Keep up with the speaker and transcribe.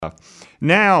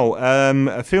Now,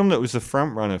 a film that was the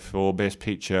front runner for Best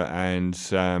Picture and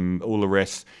all the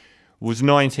rest was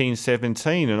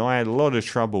 1917, and I had a lot of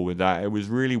trouble with that. It was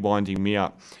really winding me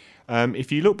up.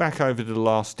 If you look back over the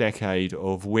last decade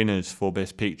of winners for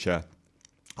Best Picture,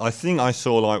 I think I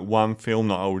saw like one film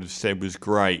that I would have said was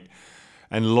great,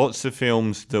 and lots of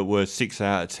films that were 6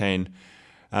 out of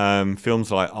 10.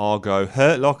 Films like Argo,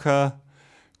 Hurt Locker,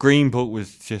 Green Book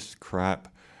was just crap.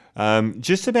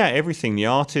 Just about everything. The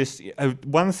artist,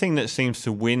 one thing that seems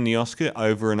to win the Oscar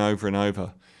over and over and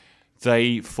over,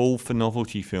 they fall for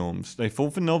novelty films. They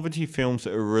fall for novelty films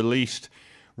that are released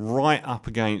right up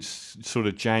against sort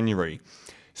of January.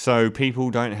 So people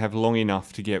don't have long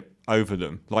enough to get over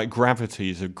them. Like Gravity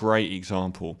is a great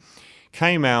example.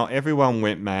 Came out, everyone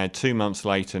went mad. 2 months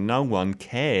later, no one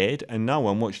cared and no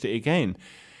one watched it again.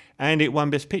 And it won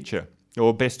Best Picture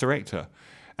or Best Director.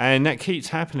 And that keeps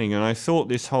happening. And I thought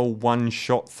this whole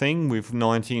one-shot thing with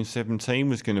 1917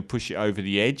 was going to push it over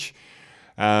the edge.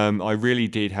 I really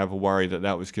did have a worry that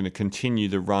that was going to continue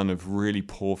the run of really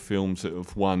poor films that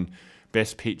have won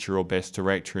Best Picture or Best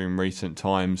Director in recent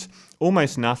times.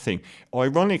 Almost nothing.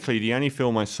 Ironically, the only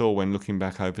film I saw when looking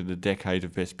back over the decade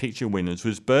of Best Picture winners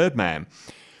was Birdman,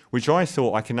 which I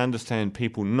thought I can understand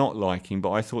people not liking,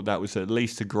 but I thought that was at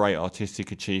least a great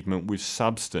artistic achievement with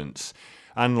substance.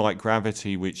 Unlike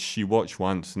Gravity, which you watch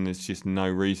once and there's just no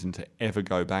reason to ever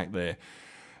go back there.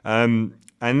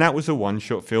 And that was a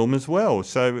one-shot film as well,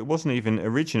 so it wasn't even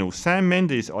original. Sam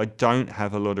Mendes, I don't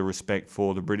have a lot of respect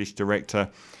for, the British director.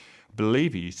 I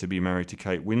believe he used to be married to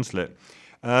Kate Winslet.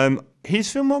 His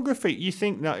filmography, you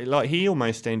think that like he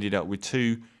almost ended up with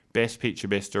 2 Best Picture,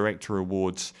 Best Director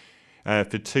awards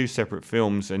for 2 separate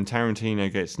films, and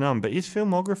Tarantino gets none, but his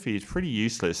filmography is pretty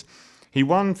useless. He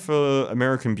won for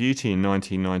American Beauty in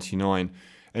 1999,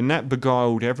 and that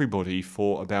beguiled everybody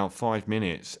for about 5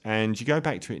 minutes. And you go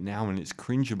back to it now and it's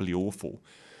cringeably awful.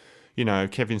 You know,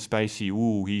 Kevin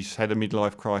Spacey, he's had a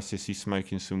midlife crisis, he's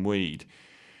smoking some weed.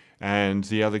 And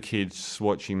the other kids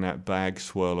watching that bag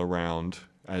swirl around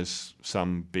as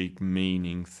some big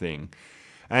meaning thing.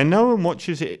 And no one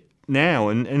watches it now.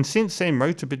 And since then,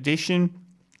 Road to Perdition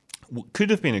could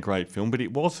have been a great film, but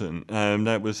it wasn't.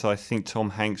 That was, I think,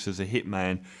 Tom Hanks as a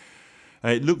hitman.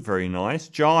 It looked very nice.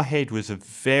 Jarhead was a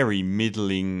very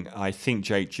middling, I think,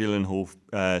 Jake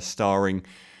Gyllenhaal starring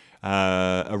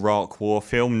Iraq War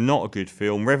film. Not a good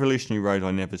film. Revolutionary Road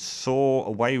I never saw.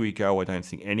 Away We Go I don't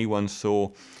think anyone saw.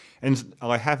 And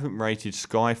I haven't rated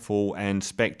Skyfall and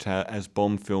Spectre as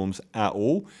Bond films at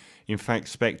all. In fact,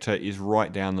 Spectre is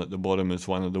right down at the bottom as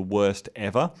one of the worst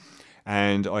ever.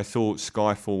 And I thought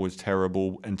Skyfall was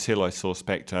terrible until I saw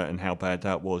Spectre and how bad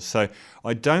that was. So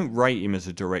I don't rate him as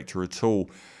a director at all.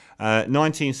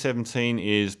 1917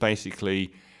 is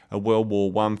basically a World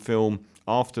War I film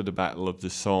after the Battle of the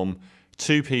Somme.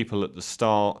 2 people at the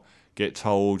start get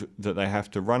told that they have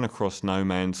to run across no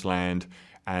man's land,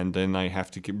 and then they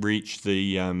have to reach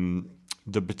the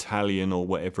battalion or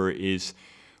whatever it is,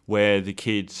 where the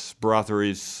kid's brother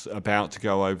is about to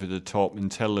go over the top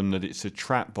and tell them that it's a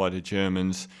trap by the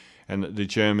Germans and that the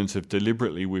Germans have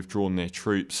deliberately withdrawn their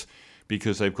troops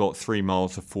because they've got 3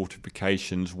 miles of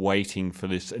fortifications waiting for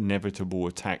this inevitable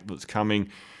attack that's coming.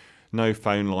 No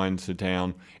phone lines are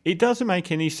down. It doesn't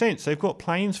make any sense. They've got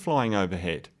planes flying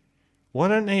overhead. Why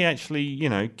don't they actually,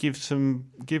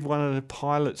 give one of the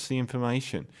pilots the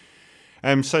information?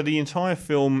 So the entire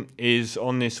film is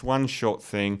on this one-shot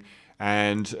thing,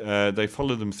 and they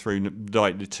follow them through,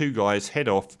 like the 2 guys head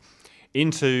off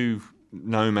into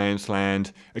no man's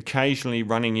land, occasionally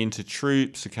running into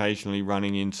troops, occasionally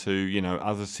running into,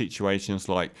 other situations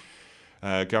like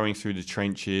going through the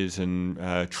trenches and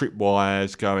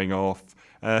tripwires going off.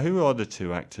 Who are the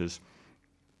 2 actors?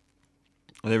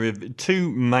 There are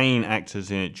 2 main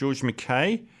actors in it, George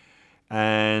McKay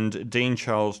and Dean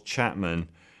Charles Chapman.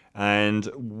 And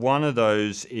one of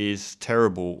those is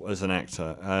terrible as an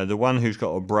actor. The one who's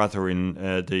got a brother in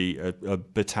a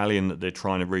battalion that they're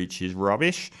trying to reach is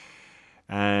rubbish.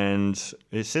 And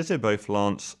it says they're both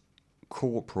Lance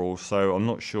Corporal, so I'm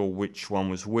not sure which one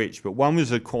was which, but one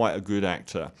was quite a good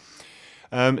actor.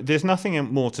 There's nothing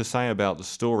more to say about the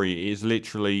story. It is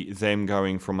literally them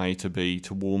going from A to B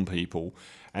to warn people.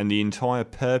 And the entire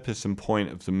purpose and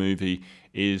point of the movie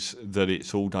is that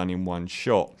it's all done in one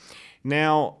shot.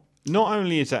 Now, not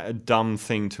only is that a dumb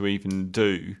thing to even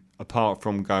do, apart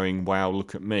from going, wow,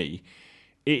 look at me,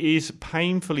 it is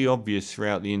painfully obvious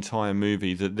throughout the entire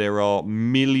movie that there are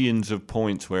millions of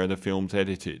points where the film's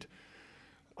edited.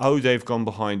 Oh, they've gone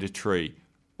behind a tree.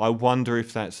 I wonder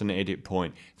if that's an edit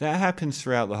point. That happens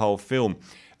throughout the whole film.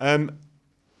 I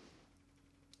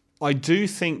do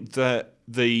think that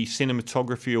the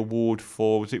cinematography award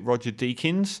for, was it Roger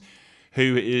Deakins,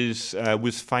 who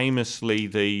was famously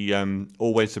the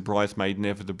always the bridesmaid,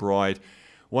 never the bride.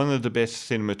 One of the best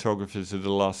cinematographers of the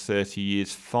last 30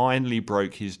 years finally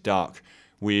broke his duck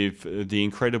with the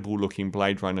incredible looking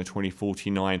Blade Runner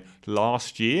 2049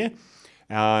 last year,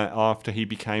 after he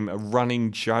became a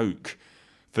running joke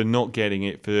for not getting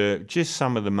it for just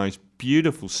some of the most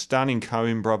beautiful, stunning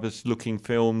Coen Brothers looking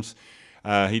films.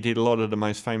 He did a lot of the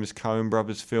most famous Coen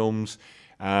Brothers films,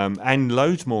 and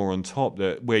loads more on top,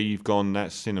 that where you've gone, that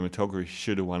cinematography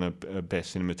should have won a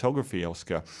Best Cinematography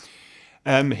Oscar.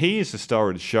 He is the star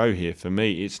of the show here for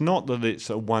me. It's not that it's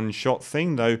a one-shot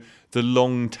thing, though the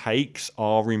long takes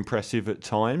are impressive at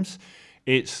times.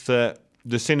 It's that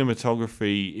the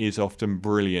cinematography is often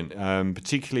brilliant,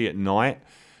 particularly at night,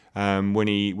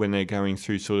 when they're going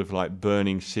through sort of like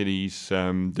burning cities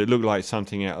that look like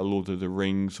something out of Lord of the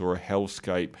Rings or a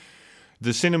hellscape.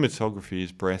 The cinematography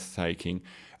is breathtaking.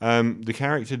 The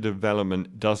character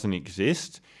development doesn't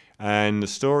exist. And the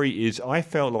story is, I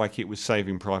felt like it was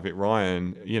Saving Private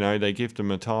Ryan. You know, they give them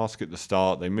a task at the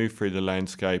start, they move through the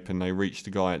landscape, and they reach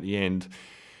the guy at the end.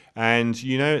 And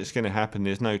you know it's going to happen.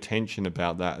 There's no tension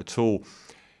about that at all.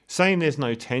 Saying there's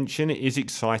no tension, it is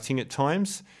exciting at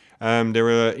times. There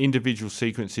are individual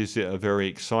sequences that are very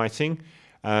exciting.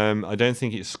 I don't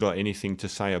think it's got anything to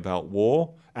say about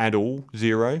war at all,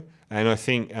 zero. And I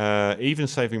think even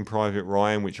Saving Private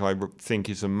Ryan, which I think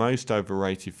is the most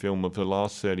overrated film of the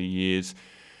last 30 years,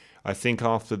 I think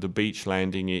after the beach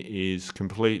landing, it is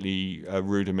completely a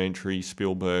rudimentary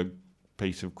Spielberg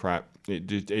piece of crap.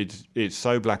 It's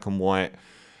so black and white.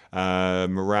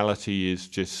 Morality is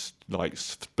just like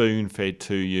spoon-fed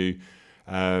to you.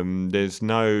 There's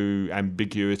no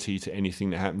ambiguity to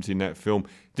anything that happens in that film.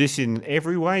 This, in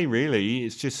every way, really,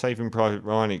 it's just Saving Private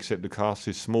Ryan, except the cast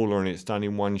is smaller and it's done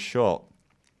in one shot.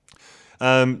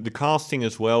 The casting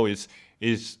as well is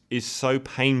so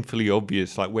painfully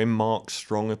obvious. Like when Mark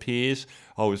Strong appears,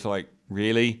 I was like,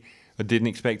 really? I didn't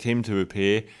expect him to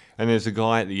appear. And there's a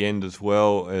guy at the end as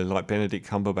well, like Benedict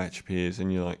Cumberbatch appears,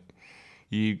 and you're like,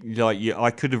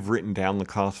 I could have written down the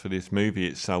cast for this movie.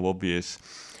 It's so obvious.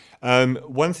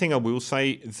 One thing I will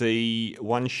say, the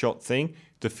one-shot thing,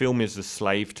 the film is a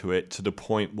slave to it, to the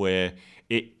point where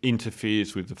it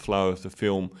interferes with the flow of the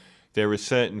film. There are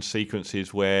certain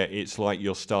sequences where it's like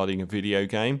you're starting a video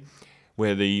game,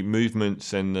 where the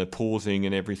movements and the pausing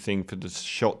and everything for the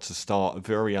shot to start are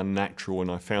very unnatural, and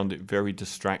I found it very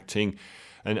distracting.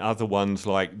 And other ones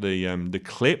like the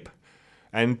clip,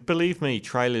 and believe me,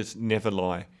 trailers never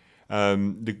lie.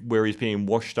 Where he's being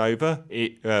washed over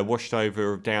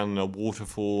down a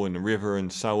waterfall and a river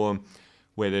and so on,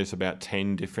 where there's about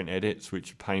 10 different edits,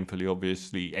 which are painfully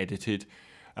obviously edited.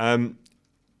 They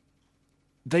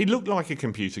look like a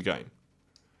computer game.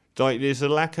 Like there's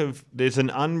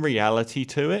an unreality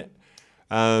to it.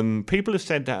 People have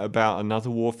said that about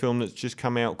another war film that's just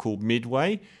come out called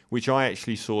Midway, which I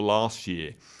actually saw last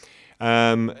year.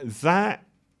 That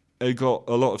got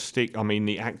a lot of stick. I mean,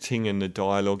 the acting and the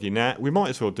dialogue in that, we might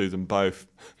as well do them both.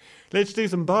 Let's do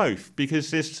them both, because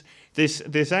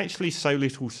there's actually so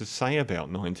little to say about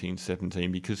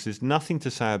 1917, because there's nothing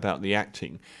to say about the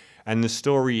acting, and the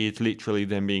story is literally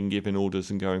them being given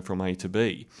orders and going from A to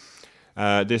B.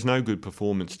 There's no good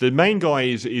performance. The main guy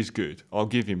is good. I'll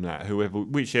give him that.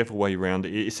 Whichever way around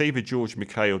it, it's either George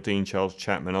McKay or Dean Charles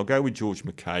Chapman. I'll go with George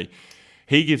McKay.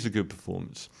 He gives a good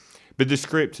performance. But the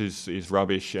script is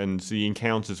rubbish, and the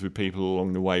encounters with people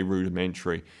along the way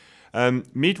rudimentary.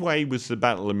 Midway was the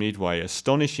Battle of Midway,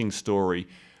 astonishing story,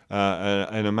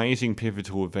 an amazing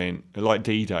pivotal event, like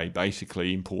D-Day,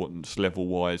 basically, importance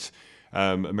level-wise.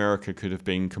 America could have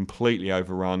been completely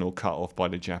overrun or cut off by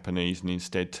the Japanese, and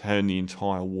instead turned the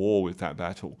entire war with that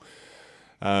battle.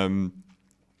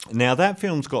 Now, that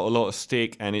film's got a lot of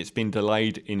stick, and it's been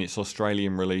delayed in its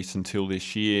Australian release until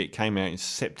this year. It came out in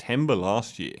September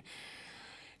last year.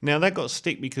 Now, that got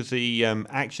stick because the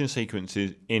action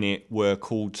sequences in it were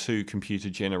called too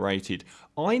computer-generated.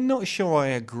 I'm not sure I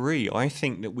agree. I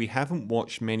think that we haven't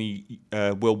watched many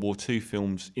World War II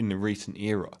films in the recent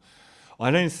era.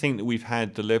 I don't think that we've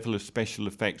had the level of special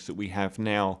effects that we have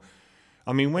now.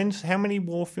 I mean, how many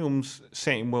war films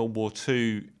set in World War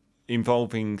II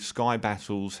involving sky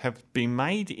battles have been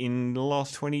made in the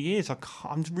last 20 years?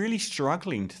 I'm really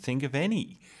struggling to think of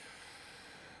any.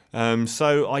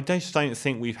 So I just don't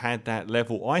think we've had that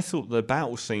level. I thought the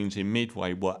battle scenes in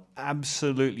Midway were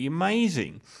absolutely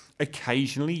amazing.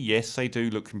 Occasionally, yes, they do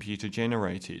look computer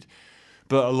generated.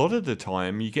 But a lot of the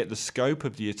time, you get the scope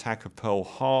of the attack of Pearl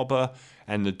Harbor,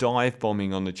 and the dive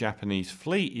bombing on the Japanese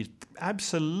fleet is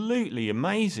absolutely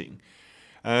amazing.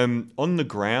 On the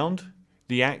ground,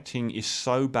 the acting is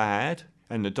so bad,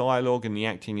 and the dialogue and the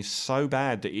acting is so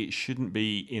bad that it shouldn't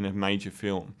be in a major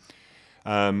film.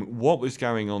 What was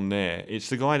going on there? It's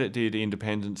the guy that did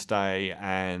Independence Day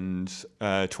and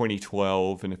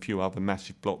 2012 and a few other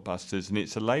massive blockbusters, and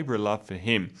it's a labour of love for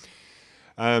him.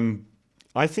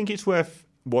 I think it's worth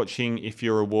watching if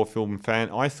you're a war film fan.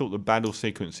 I thought the battle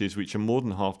sequences, which are more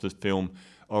than half the film,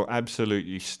 are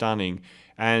absolutely stunning,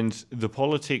 and the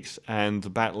politics and the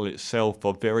battle itself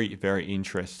are very, very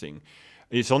interesting.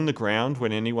 It's on the ground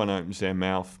when anyone opens their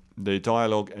mouth. The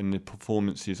dialogue and the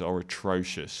performances are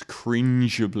atrocious,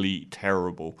 cringeably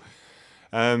terrible.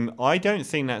 I don't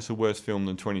think that's a worse film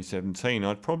than 2017.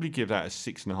 I'd probably give that a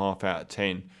 6.5 out of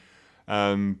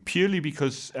 10. Purely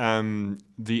because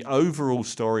the overall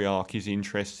story arc is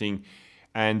interesting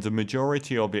and the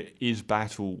majority of it is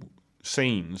battle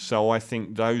scenes. So I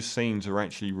think those scenes are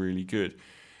actually really good.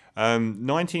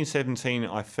 1917,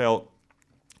 I felt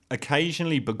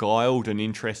occasionally beguiled and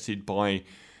interested by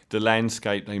the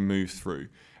landscape they moved through.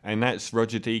 And that's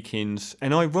Roger Deakins.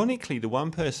 And ironically, the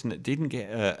one person that didn't get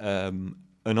an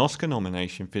Oscar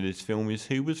nomination for this film is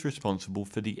who was responsible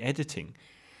for the editing.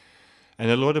 And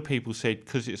a lot of people said,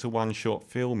 because it's a one-shot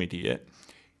film, idiot.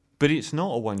 But it's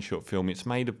not a one-shot film. It's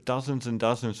made of dozens and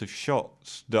dozens of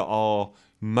shots that are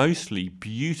mostly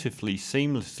beautifully,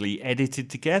 seamlessly edited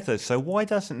together. So why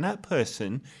doesn't that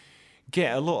person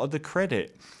get a lot of the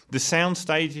credit? The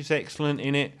soundstage is excellent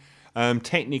in it.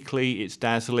 Technically, it's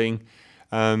dazzling.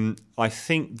 I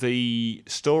think the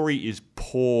story is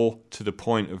poor to the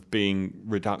point of being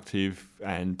reductive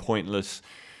and pointless.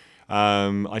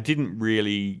 I didn't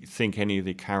really think any of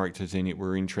the characters in it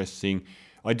were interesting.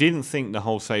 I didn't think the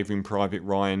whole Saving Private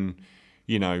Ryan,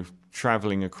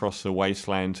 travelling across the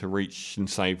wasteland to reach and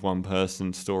save one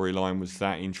person storyline was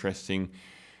that interesting.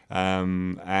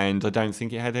 And I don't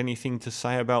think it had anything to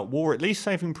say about war. At least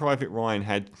Saving Private Ryan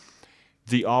had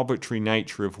the arbitrary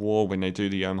nature of war when they do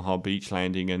the Omaha beach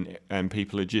landing and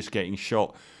people are just getting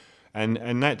shot.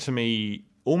 And that to me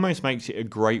almost makes it a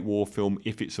great war film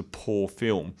if it's a poor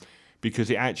film, because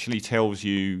it actually tells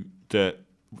you that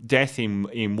death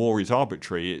in war is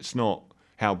arbitrary. It's not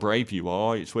how brave you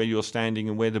are, it's where you're standing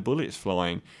and where the bullet's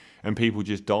flying. And people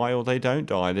just die or they don't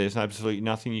die. There's absolutely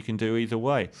nothing you can do either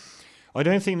way. I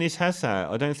don't think this has that.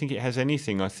 I don't think it has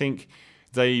anything. I think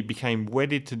they became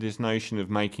wedded to this notion of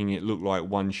making it look like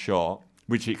one shot,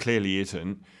 which it clearly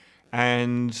isn't,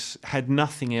 and had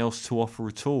nothing else to offer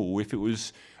at all. If it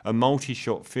was a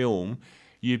multi-shot film,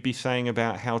 you'd be saying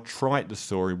about how trite the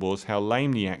story was, how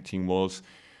lame the acting was,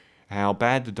 how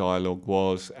bad the dialogue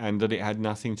was, and that it had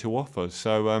nothing to offer.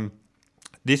 So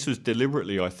this was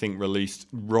deliberately, I think, released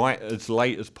right as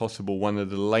late as possible, one of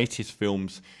the latest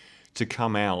films to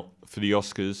come out for the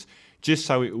Oscars, just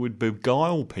so it would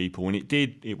beguile people. And it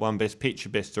did. It won Best Picture,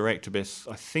 Best Director, Best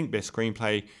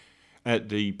Screenplay at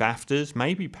the BAFTAs.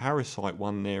 Maybe Parasite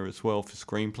won there as well for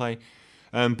screenplay.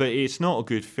 But it's not a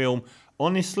good film.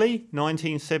 Honestly,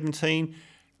 1917,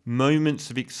 moments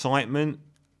of excitement,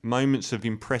 moments of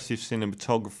impressive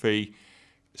cinematography,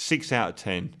 6 out of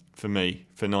 10 for me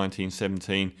for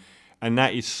 1917. And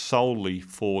that is solely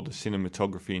for the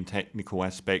cinematography and technical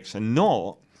aspects and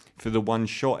not for the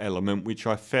one-shot element, which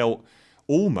I felt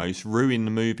almost ruined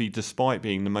the movie despite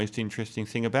being the most interesting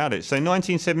thing about it. So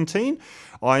 1917,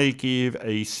 I give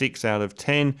a 6 out of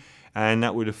 10, and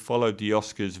that would have followed the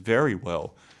Oscars very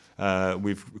well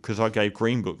because I gave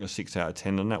Green Book a 6 out of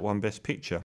 10 and that won Best Picture.